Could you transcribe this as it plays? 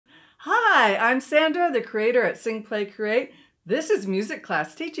Hi, I'm Sandra, the creator at Sing, Play, Create. This is Music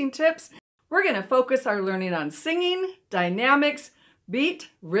Class Teaching Tips. We're going to focus our learning on singing, dynamics, beat,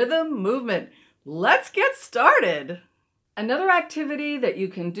 rhythm, movement. Let's get started. Another activity that you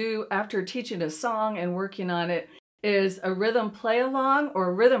can do after teaching a song and working on it is a rhythm play along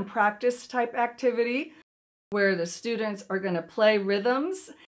or rhythm practice type activity where the students are going to play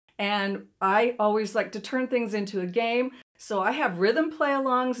rhythms. And I always like to turn things into a game. So I have rhythm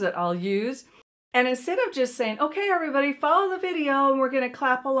play-alongs that I'll use. And instead of just saying, okay, everybody, follow the video and we're going to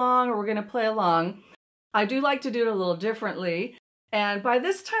clap along or we're going to play along, I do like to do it a little differently. And by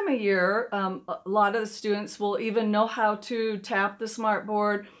this time of year, a lot of the students will even know how to tap the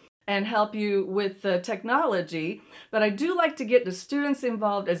smartboard and help you with the technology. But I do like to get the students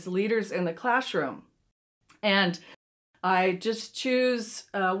involved as leaders in the classroom. And I just choose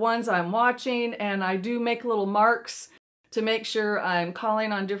ones I'm watching, and I do make little marks to make sure I'm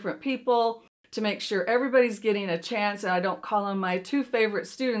calling on different people, to make sure everybody's getting a chance, and I don't call on my two favorite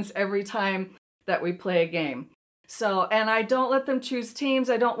students every time that we play a game. So, and I don't let them choose teams.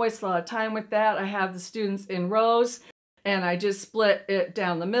 I don't waste a lot of time with that. I have the students in rows, and I just split it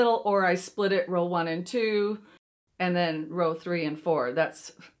down the middle, or I split it row 1 and 2, and then row 3 and 4.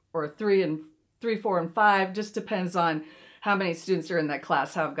 That's, or 3, 4, and 5, just depends on how many students are in that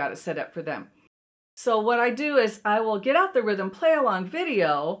class, how I've got it set up for them. So what I do is I will get out the rhythm play along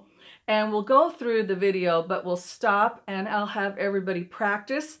video and we'll go through the video, but we'll stop and I'll have everybody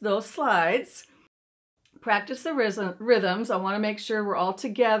practice those slides, practice the rhythms. I want to make sure we're all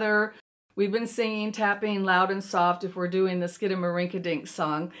together. We've been singing, tapping loud and soft if we're doing the Skidamarink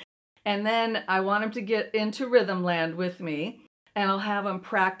song. And then I want them to get into rhythm land with me, and I'll have them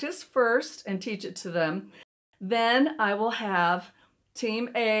practice first and teach it to them. Then I will have Team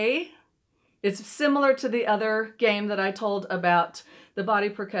A. It's similar to the other game that I told about the body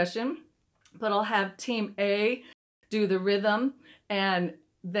percussion, but I'll have Team A do the rhythm, and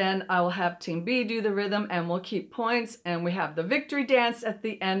then I will have Team B do the rhythm, and we'll keep points, and we have the victory dance at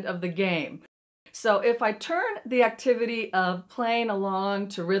the end of the game. So if I turn the activity of playing along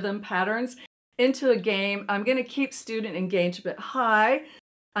to rhythm patterns into a game, I'm going to keep student engagement high.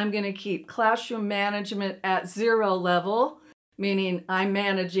 I'm going to keep classroom management at 0 level, meaning I'm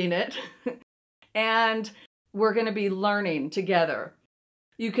managing it. And we're going to be learning together.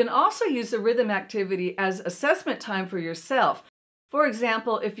 You can also use the rhythm activity as assessment time for yourself. For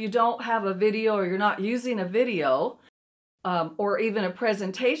example, if you don't have a video or you're not using a video or even a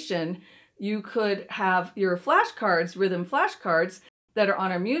presentation, you could have your flashcards, rhythm flashcards, that are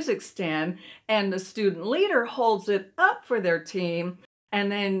on a music stand, and the student leader holds it up for their team, and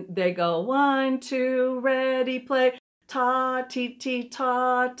then they go 1, 2, ready, play, ta, ti, ti,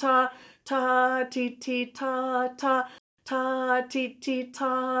 ta, ta, ta, ti, ti, ta, ta, ta, ti, ti,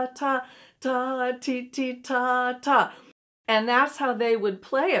 ta, ta, ta, ti, ti, ta, ta. And that's how they would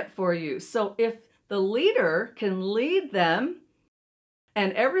play it for you. So if the leader can lead them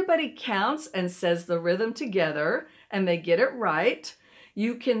and everybody counts and says the rhythm together and they get it right,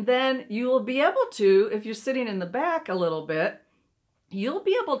 you will be able to, if you're sitting in the back a little bit, you'll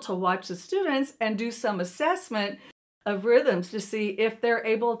be able to watch the students and do some assessment of rhythms to see if they're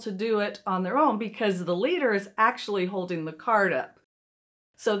able to do it on their own, because the leader is actually holding the card up.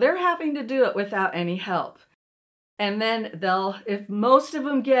 So they're having to do it without any help. And then if most of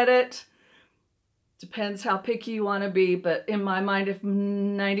them get it, depends how picky you want to be, but in my mind, if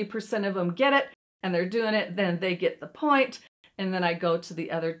 90% of them get it and they're doing it, then they get the point. And then I go to the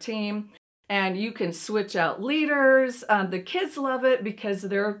other team, and you can switch out leaders. The kids love it because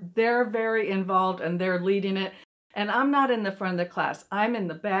they're very involved and they're leading it. And I'm not in the front of the class. I'm in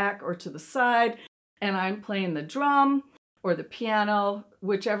the back or to the side, and I'm playing the drum or the piano,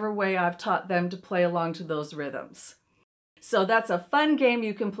 whichever way I've taught them to play along to those rhythms. So that's a fun game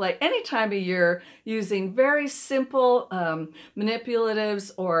you can play any time of year using very simple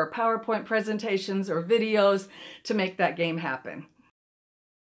manipulatives or PowerPoint presentations or videos to make that game happen.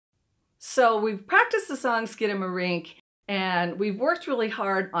 So we've practiced the song Skidamarink, and we've worked really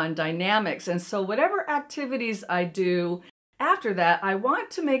hard on dynamics. And so whatever activities I do after that, I want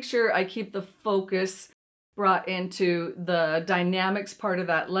to make sure I keep the focus brought into the dynamics part of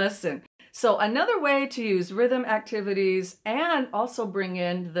that lesson. So another way to use rhythm activities and also bring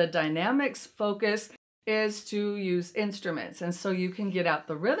in the dynamics focus is to use instruments. And so you can get out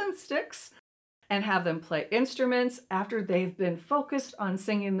the rhythm sticks and have them play instruments after they've been focused on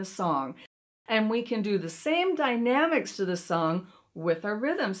singing the song. And we can do the same dynamics to the song with our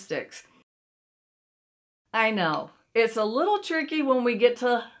rhythm sticks. I know, it's a little tricky when we get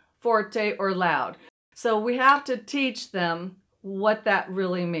to forte or loud. So we have to teach them what that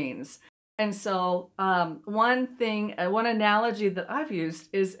really means. And so one analogy that I've used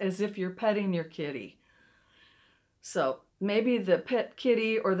is as if you're petting your kitty. So maybe the pet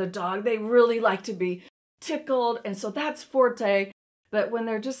kitty or the dog, they really like to be tickled. And so that's forte. But when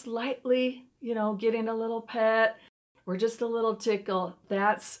they're just lightly, getting a little pet or just a little tickle,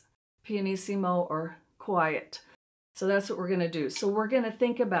 that's pianissimo or quiet. So that's what we're going to do. So we're going to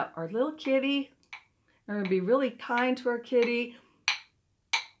think about our little kitty. We're going to be really kind to our kitty.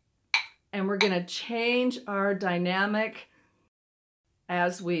 And we're going to change our dynamic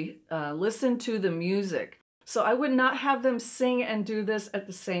as we listen to the music. So I would not have them sing and do this at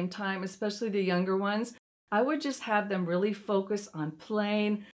the same time, especially the younger ones. I would just have them really focus on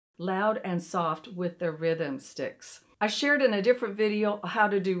playing loud and soft with their rhythm sticks. I shared in a different video how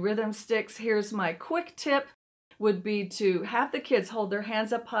to do rhythm sticks. Here's my quick tip would be to have the kids hold their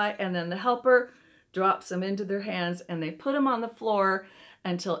hands up high and then the helper drops them into their hands and they put them on the floor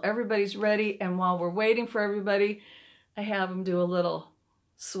until everybody's ready. And while we're waiting for everybody, I have them do a little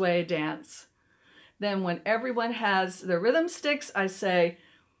sway dance. Then when everyone has their rhythm sticks, I say,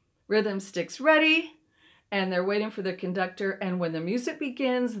 rhythm sticks ready, and they're waiting for the conductor. And when the music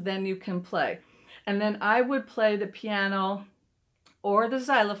begins, then you can play. And then I would play the piano or the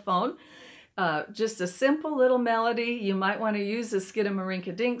xylophone, just a simple little melody. You might want to use the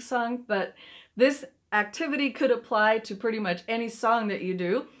Skidamarink song, but this activity could apply to pretty much any song that you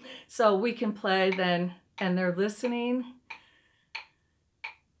do. So we can play then, and they're listening,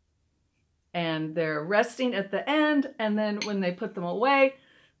 and they're resting at the end, and then when they put them away,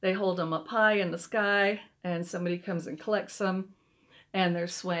 they hold them up high in the sky, and somebody comes and collects them, and they're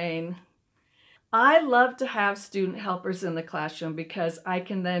swaying. I love to have student helpers in the classroom because I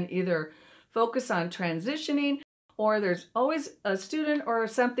can then either focus on transitioning, or there's always a student or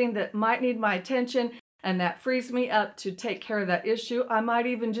something that might need my attention, and that frees me up to take care of that issue. I might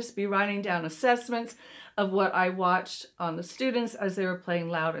even just be writing down assessments of what I watched on the students as they were playing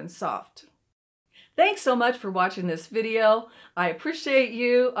loud and soft. Thanks so much for watching this video. I appreciate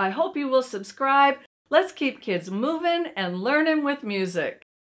you. I hope you will subscribe. Let's keep kids moving and learning with music.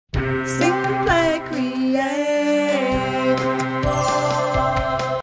 Sing, play, create.